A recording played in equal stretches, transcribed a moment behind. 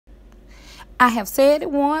I have said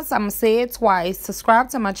it once, I'm going to say it twice. Subscribe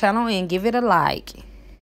to my channel and give it a like.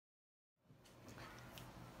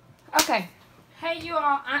 Okay. Hey you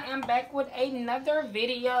all, I am back with another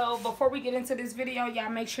video. Before we get into this video,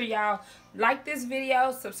 y'all make sure y'all like this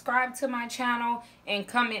video, subscribe to my channel, and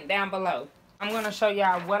comment down below. I'm going to show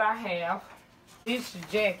y'all what I have. This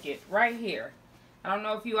jacket right here. I don't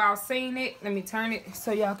know if you all seen it. Let me turn it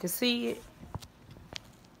so y'all can see it.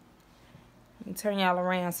 Let me turn y'all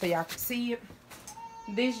around so y'all can see it.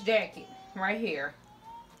 This jacket right here.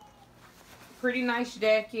 Pretty nice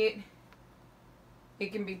jacket.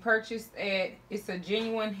 It can be purchased at, it's a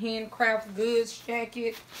genuine handcraft goods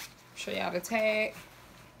jacket. Show y'all the tag.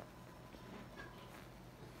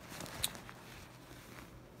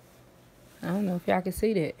 I don't know if y'all can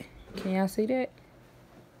see that. Can y'all see that?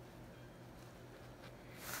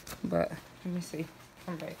 But let me see.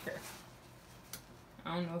 Come back here.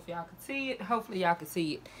 I don't know if y'all can see it. Hopefully y'all can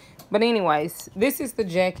see it. But anyways, this is the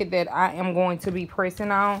jacket that I am going to be pressing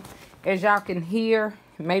on. As y'all can hear,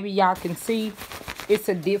 maybe y'all can see, it's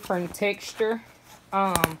a different texture.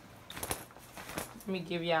 Let me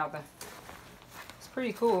give y'all the, it's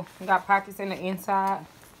pretty cool. It got pockets in the inside.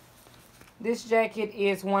 This jacket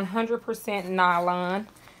is 100% nylon,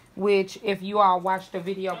 which if you all watched the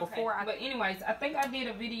video before. But anyways, I think I did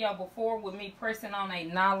a video before with me pressing on a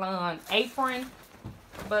nylon apron.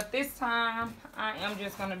 But this time, I am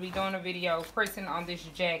just going to be doing a video pressing on this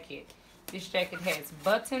jacket. This jacket has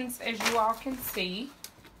buttons, as you all can see.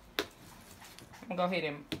 I'm going to go ahead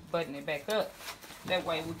and button it back up. That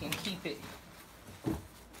way we can keep it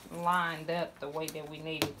lined up the way that we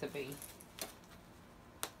need it to be.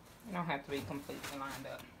 It don't have to be completely lined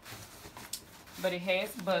up. But it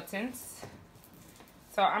has buttons.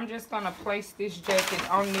 So I'm just going to place this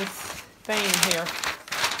jacket on this thing here.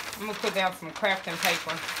 I'm going to put down some crafting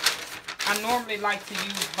paper. I normally like to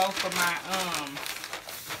use both of my,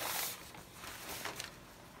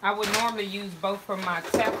 I would normally use both of my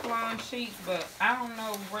Teflon sheets, but I don't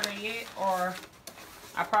know where they at, or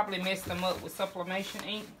I probably messed them up with sublimation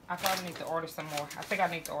ink. I probably need to order some more. I think I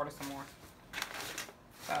need to order some more.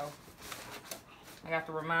 So, I got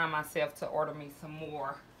to remind myself to order me some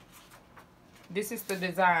more. This is the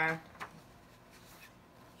design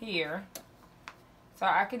here. So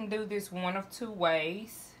I can do this one of two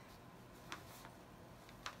ways.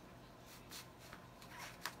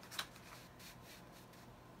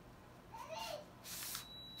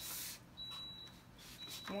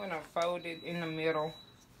 I'm going to fold it in the middle.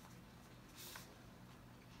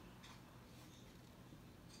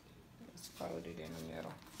 Just fold it in the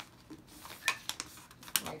middle.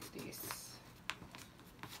 Like this.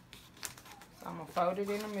 So I'm going to fold it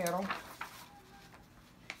in the middle.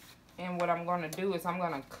 And what I'm going to do is I'm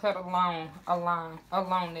going to cut along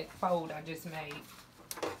that fold I just made.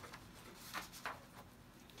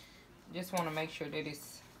 Just want to make sure that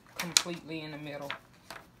it's completely in the middle.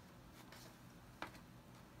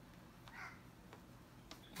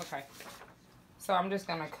 Okay. So I'm just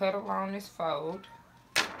going to cut along this fold.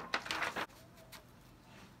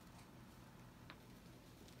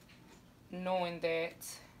 Knowing that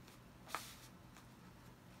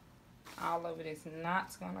all of it is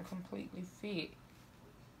not going to completely fit.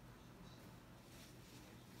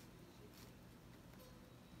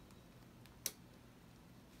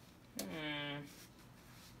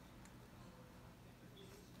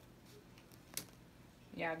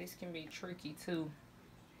 Yeah, this can be tricky too,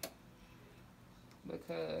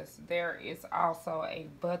 because there is also a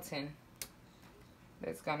button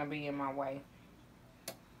that's going to be in my way.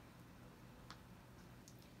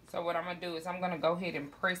 So what I'm going to do is I'm going to go ahead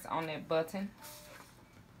and press on that button.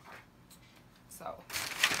 So,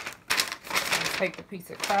 I'm going to take the piece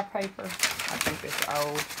of craft paper. I think this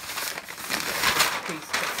old piece.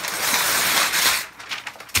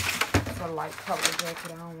 It's a light color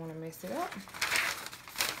jacket. I don't want to mess it up.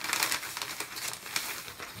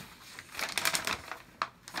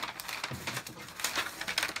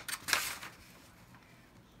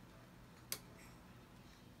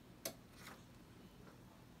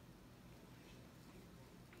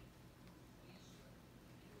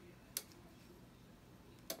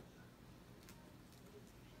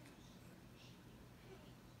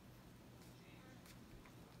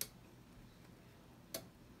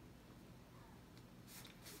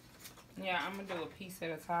 Yeah, I'm going to do a piece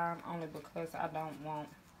at a time only because I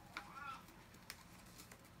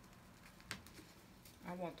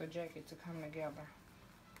want the jacket to come together.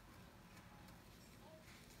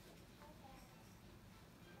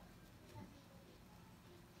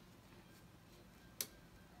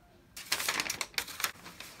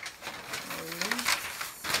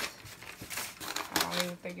 I don't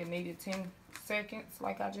even think it needed 10 seconds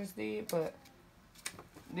like I just did, but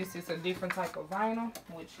this is a different type of vinyl,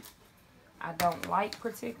 which I don't like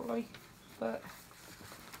particularly, but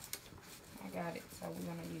I got it, so we're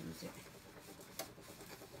gonna use it.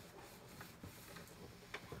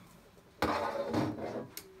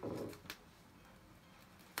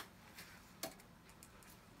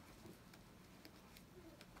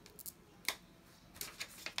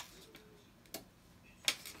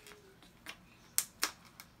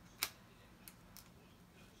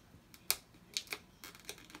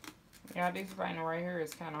 Yeah, this vinyl right here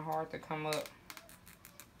is kind of hard to come up.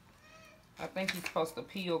 I think he's supposed to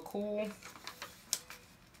peel cool,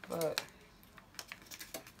 but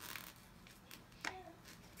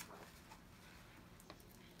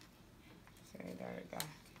see, there we go.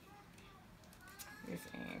 This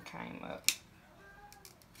end came up.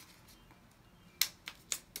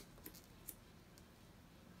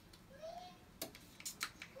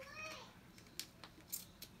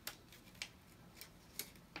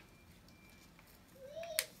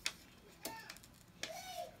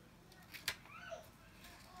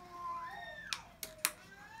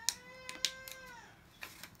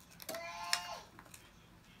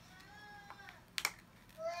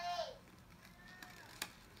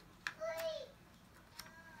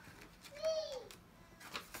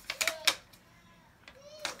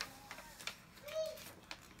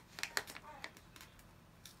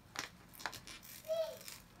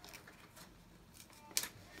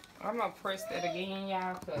 I'm gonna press that again,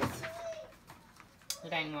 y'all, because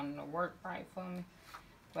it ain't gonna work right for me.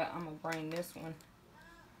 But I'm gonna bring this one.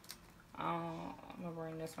 I'm gonna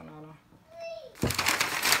bring this one out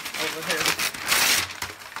over here.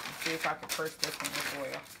 And see if I can press this one as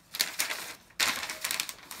well.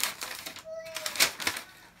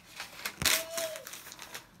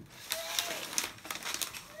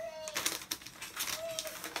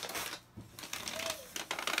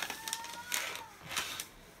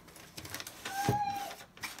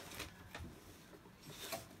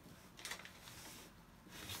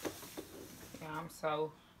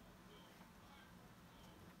 So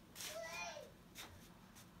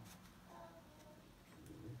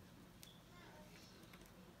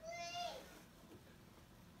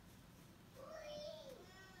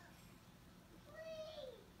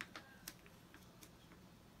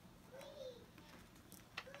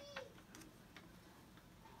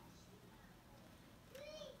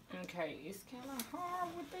okay, it's kind of hard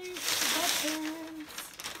with these buttons.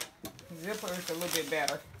 Zipper is a little bit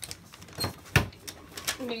better.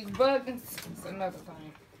 These buttons, it's another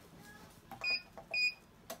thing.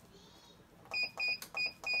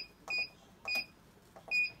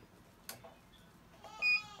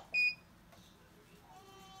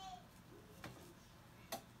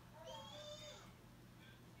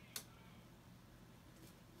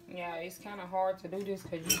 Yeah, it's kind of hard to do this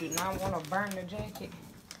because you do not want to burn the jacket.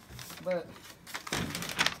 But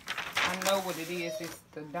I know what it is. It's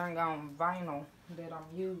the dang on vinyl that I'm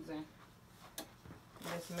using.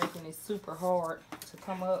 That's making it super hard to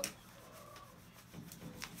come up.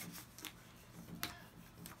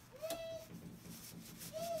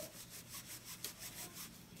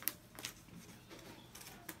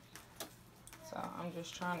 So I'm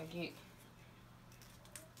just trying to get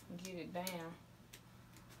it down.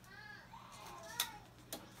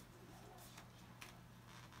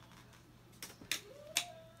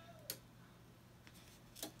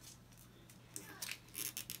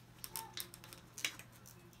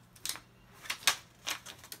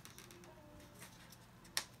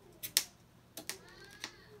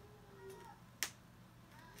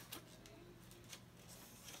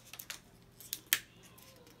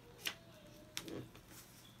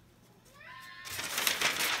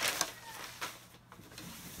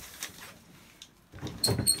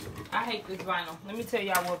 I hate this vinyl. Let me tell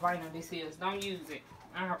y'all what vinyl this is. Don't use it.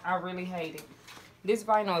 I really hate it. This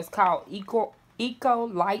vinyl is called Eco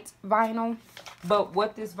Light Vinyl. But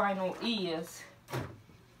what this vinyl is,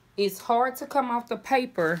 it's hard to come off the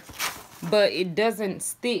paper, but it doesn't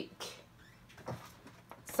stick.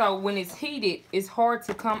 So when it's heated, it's hard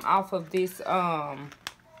to come off of this, the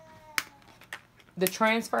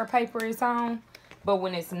transfer paper it's on. But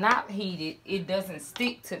when it's not heated, it doesn't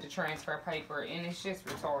stick to the transfer paper, and it's just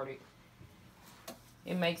retarded.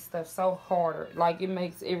 It makes stuff so harder. Like, it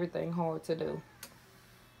makes everything hard to do.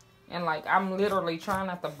 And, like, I'm literally trying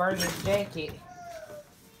not to burn this jacket.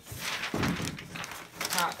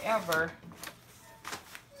 However,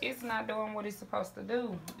 it's not doing what it's supposed to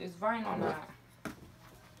do. This vinyl not.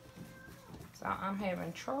 So, I'm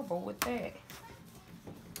having trouble with that.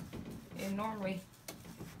 And normally,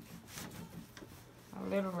 I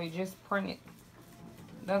literally just print it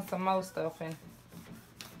done some more stuff and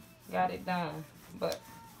got it done. But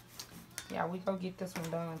yeah, we go get this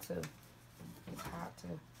one done too. It's hot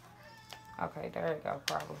too. Okay, there you go,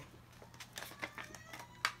 probably.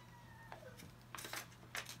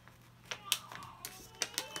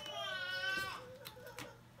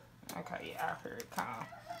 Okay, yeah, I heard it come.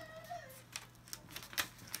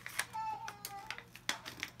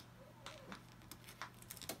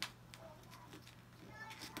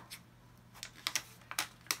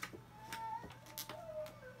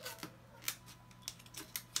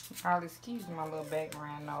 I'll excuse my little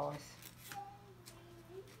background noise.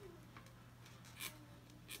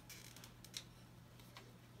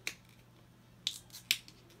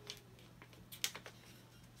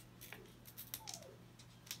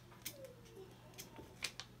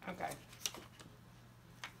 Okay.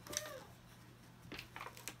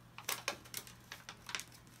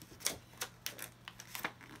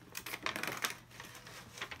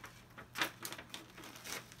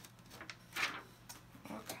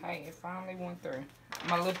 Okay, it finally went through.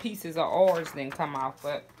 My little pieces of ours didn't come off,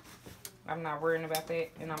 but I'm not worrying about that,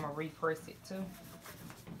 and I'm gonna repress it too.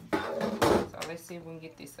 So let's see if we can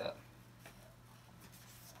get this up.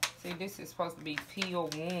 See, this is supposed to be peel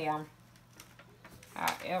warm.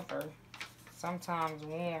 However, sometimes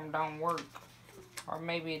warm don't work, or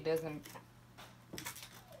maybe it doesn't.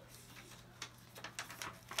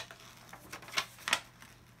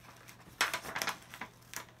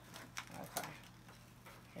 Okay,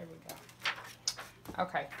 here we go.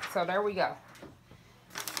 Okay, so there we go.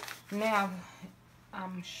 Now,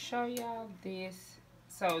 I'm show y'all this.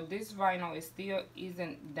 So this vinyl is still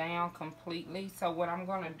isn't down completely. So what I'm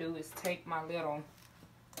gonna do is take my little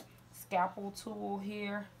scalpel tool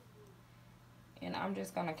here, and I'm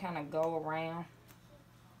just gonna kind of go around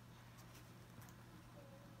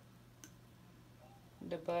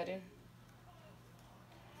the button.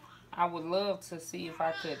 I would love to see if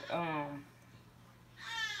I could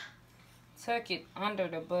tuck it under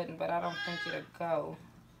the button, but I don't think it'll go.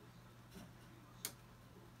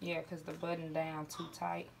 Yeah, because the button down too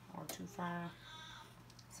tight or too firm,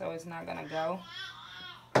 so it's not gonna go.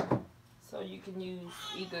 So you can use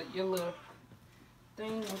either your little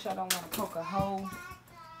thing, which I don't want to poke a hole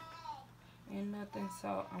in nothing,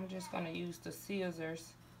 so I'm just gonna use the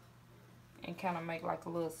scissors and kind of make like a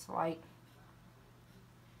little slight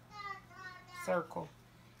circle.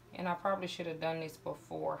 And I probably should have done this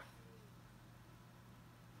before.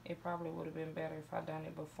 It probably would have been better if I done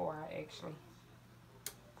it before I actually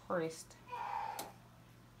pressed,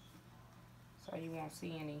 so you won't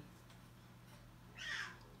see any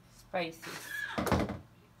spaces. Let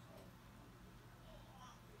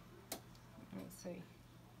me see.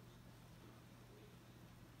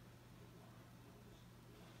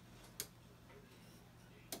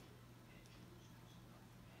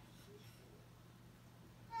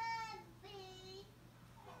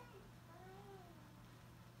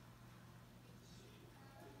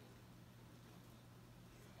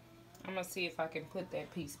 I'm gonna see if I can put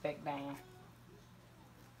that piece back down.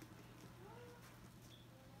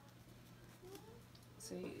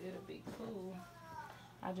 See, it'll be cool.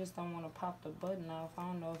 I just don't want to pop the button off. I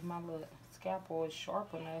don't know if my little scalpel is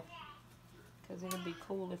sharp enough, because it'll be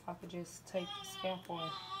cool if I could just take the scalpel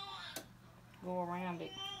and go around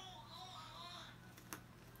it.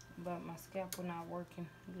 But my scalpel not working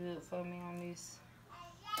good for me on this.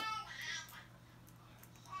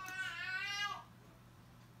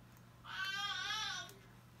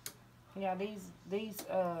 Yeah, this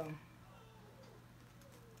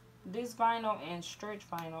vinyl and stretch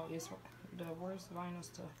vinyl is the worst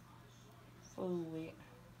vinyls to fool with.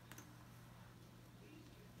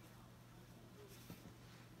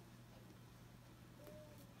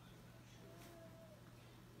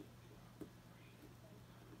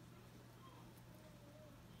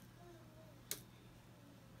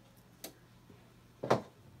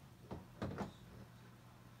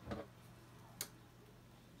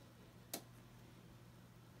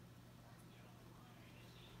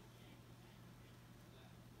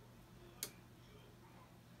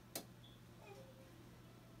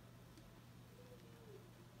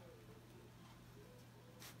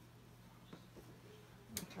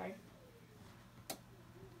 Okay.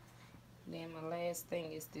 Then my last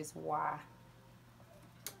thing is this Y.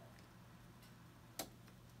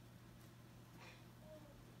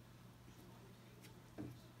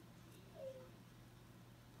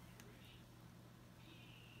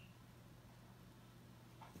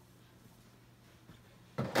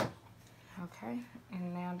 Okay,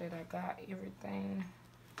 and now that I got everything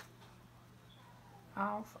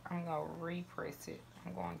off, I'm gonna repress it.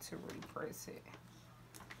 I'm going to repress it.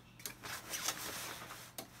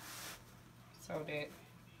 so that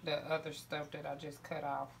the other stuff that I just cut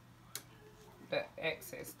off, the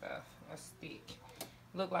excess stuff, will stick.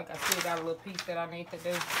 Look like I still got a little piece that I need to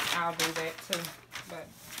do. I'll do that too. But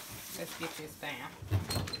let's get this down.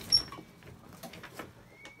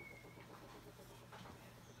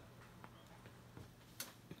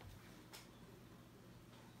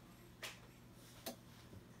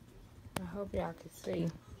 I hope y'all can see.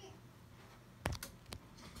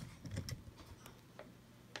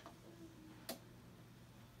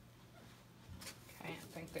 Okay,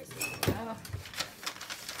 I think that's enough.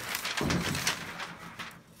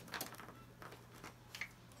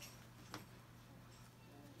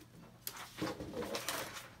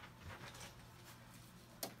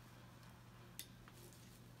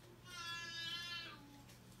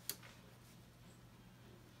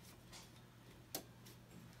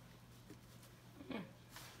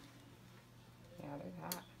 Yeah, they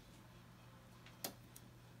hot.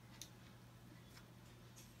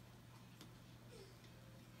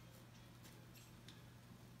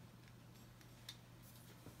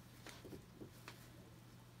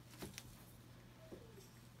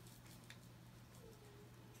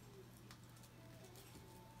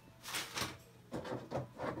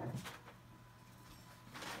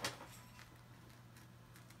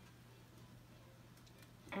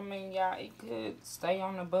 I mean, y'all, it could stay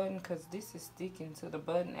on the button because this is sticking to the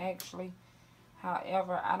button actually.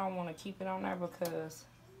 However, I don't want to keep it on there because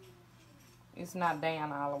it's not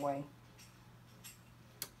down all the way.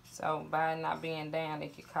 So by it not being down,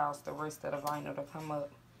 it could cause the rest of the vinyl to come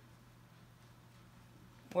up.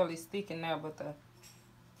 Well, it's sticking there, but the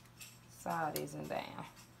side isn't down.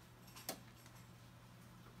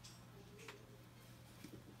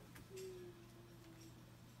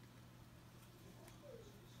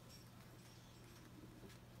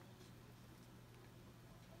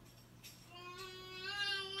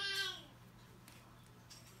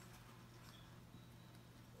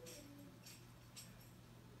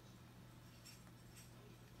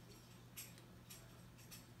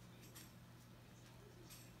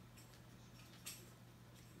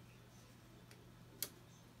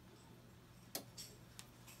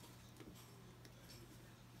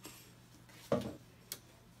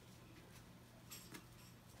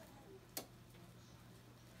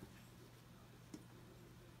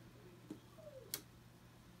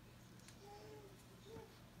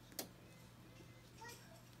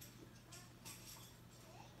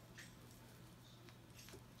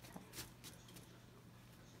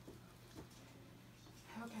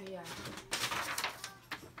 Okay, y'all.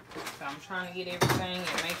 So I'm trying to get everything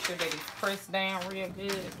and make sure that it's pressed down real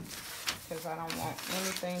good because I don't want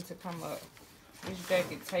anything to come up. This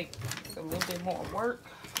jacket takes a little bit more work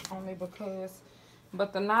only because,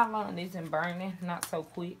 but the nylon isn't burning, not so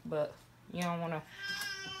quick, but you don't want to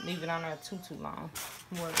leave it on there too long.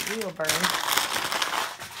 Well, it will burn.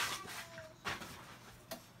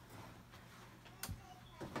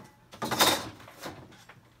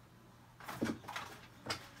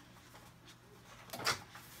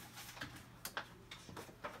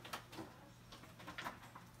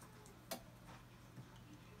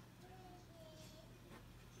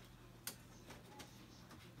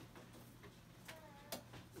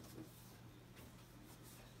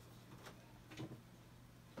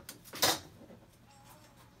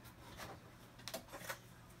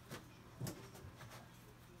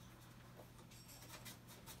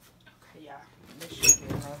 Yeah, this should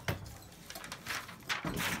be enough.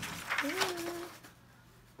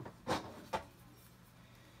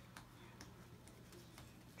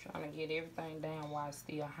 Trying to get everything down while it's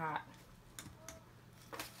still hot.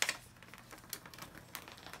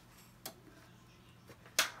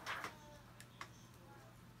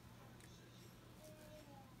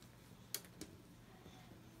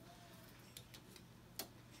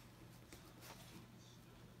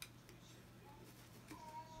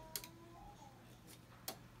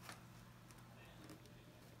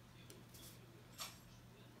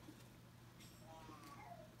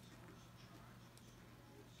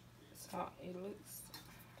 So it looks,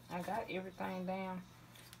 I got everything down.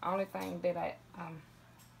 Only thing that I'm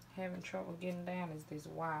having trouble getting down is this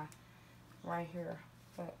Y right here.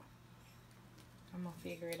 But I'm gonna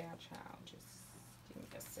figure it out, child. Just give me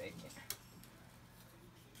a second.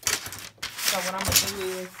 So what I'm gonna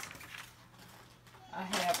do is, I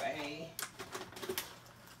have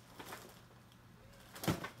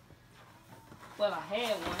well, I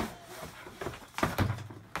had one.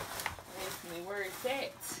 Ask me where it's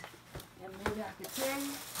at. And maybe I could tell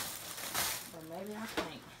you, but maybe I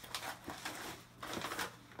can't.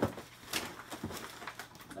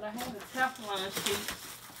 But I have a Teflon sheet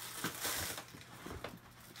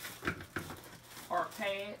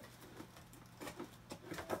pad.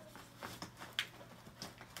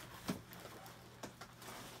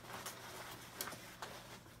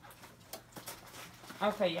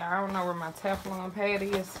 Okay, y'all, I don't know where my Teflon pad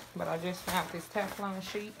is, but I just found this Teflon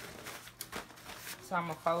sheet. So I'm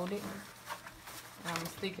going to fold it. And I'm going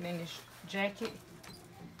to stick it in this jacket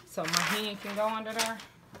so my hand can go under there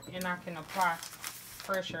and I can apply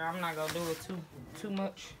pressure. I'm not going to do it too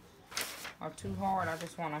much or too hard. I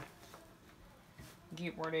just want to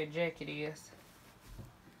get where that jacket is.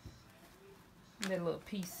 That little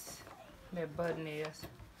piece, that button is.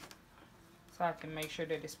 So I can make sure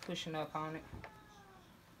that it's pushing up on it.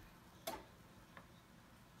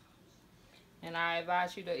 And I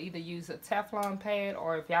advise you to either use a Teflon pad,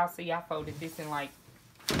 or if y'all see, I folded this in like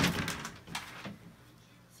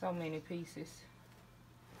so many pieces.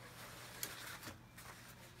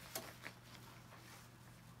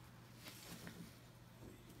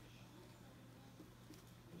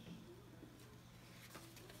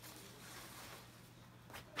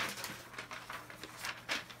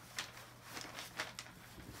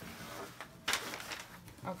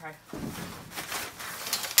 Okay.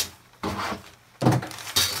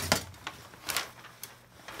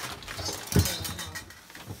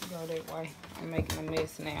 Go that way. I'm making a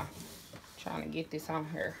mess now. Trying to get this on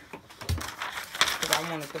here. Because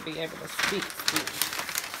I want it to be able to stick.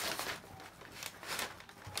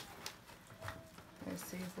 Let's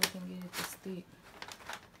see if we can get it to stick.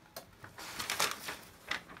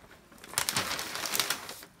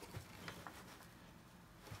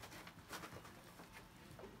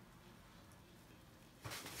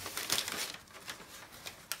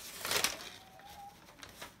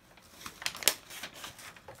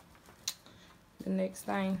 The next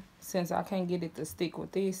thing, since I can't get it to stick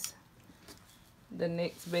with this, the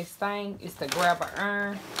next best thing is to grab an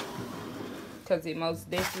iron, because it most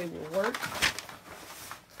definitely will work.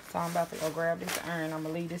 So I'm about to go grab this iron. I'm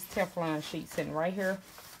going to leave this Teflon sheet sitting right here.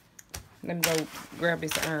 Let me go grab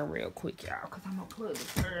this iron real quick, y'all, because I'm going to plug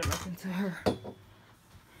this iron up into her.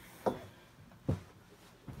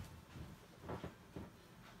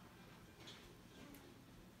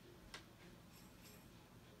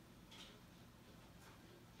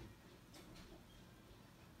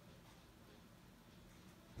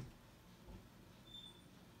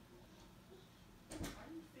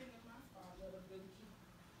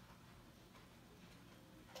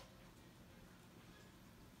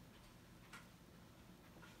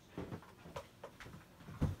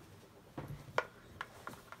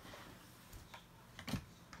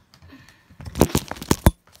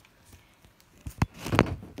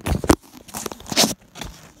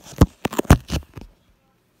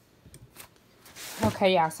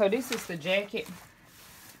 Okay, y'all, so this is the jacket,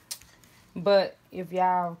 but if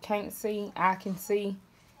y'all can't see, I can see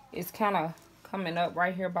it's kind of coming up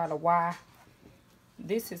right here by the Y.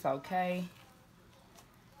 This is okay.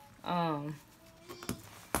 However,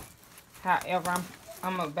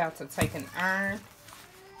 I'm about to take an iron.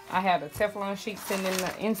 I have the Teflon sheet sitting in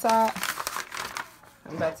the inside.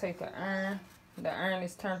 I'm about to take the iron. The iron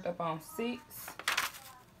is turned up on 6.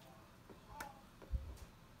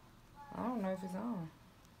 I don't know if it's on.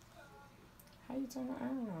 How you turn the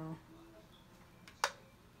iron on?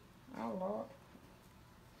 Oh, Lord.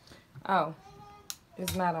 Oh,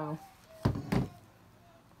 it's not on.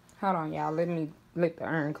 Hold on, y'all. Let me let the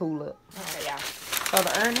iron cool up. Okay, y'all. So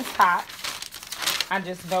the iron is hot. I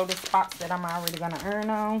just know the spots that I'm already going to iron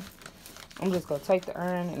on. I'm just going to take the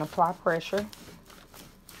iron and apply pressure.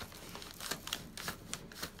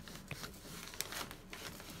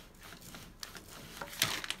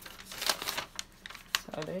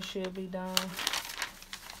 So that should be done.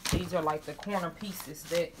 These are like the corner pieces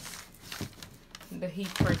that the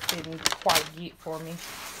heat press didn't quite get for me.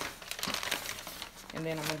 And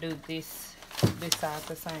then I'm going to do this side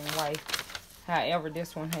the same way. However,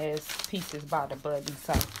 this one has pieces by the button,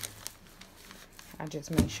 so I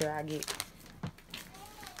just make sure I get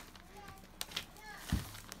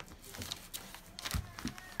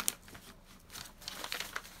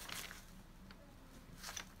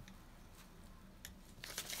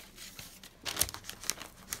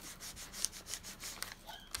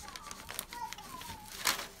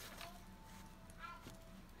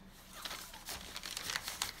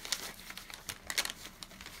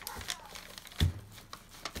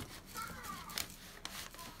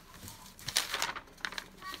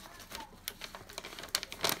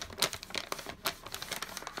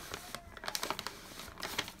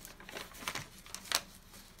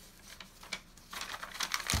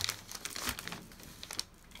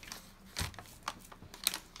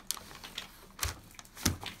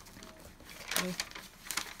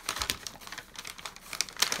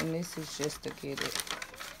And this is just to get it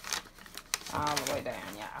all the way down,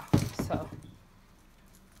 y'all. So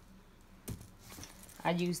I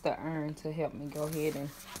use the iron to help me go ahead and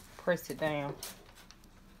press it down.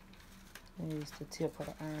 I use the tip of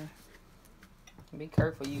the iron. Be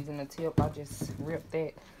careful using the tip. I just ripped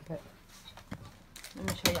that. But let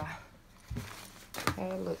me show y'all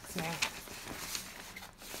how it looks now.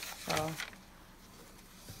 So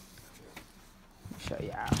let me show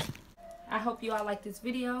y'all. I hope you all like this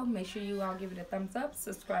video. Make sure you all give it a thumbs up,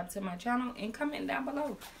 subscribe to my channel, and comment down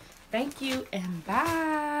below. Thank you and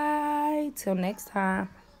bye. Till next time.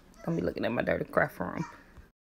 Don't be looking at my dirty craft room.